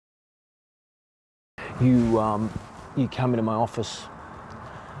you come into my office,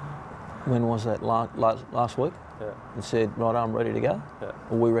 when was that, last week? Yeah. And said, right, I'm ready to go. Yeah.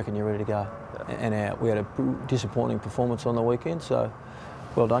 Well, we reckon you're ready to go. Yeah. And we had a disappointing performance on the weekend, so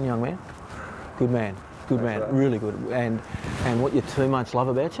well done, young man. Good man, good man, really good. And what your teammates love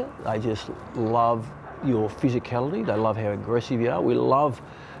about you, they just love your physicality, they love how aggressive you are. We love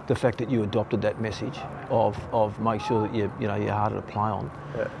the fact that you adopted that message of make sure that you're harder to play on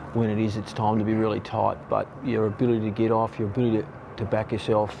when it's time to be really tight, but your ability to get off, your ability to back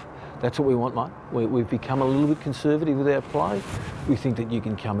yourself, that's what we want, mate. We've become a little bit conservative with our play. We think that you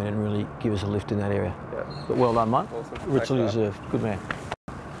can come in and really give us a lift in that area. Yeah. But well done, mate. Awesome. Richly deserved. Good man.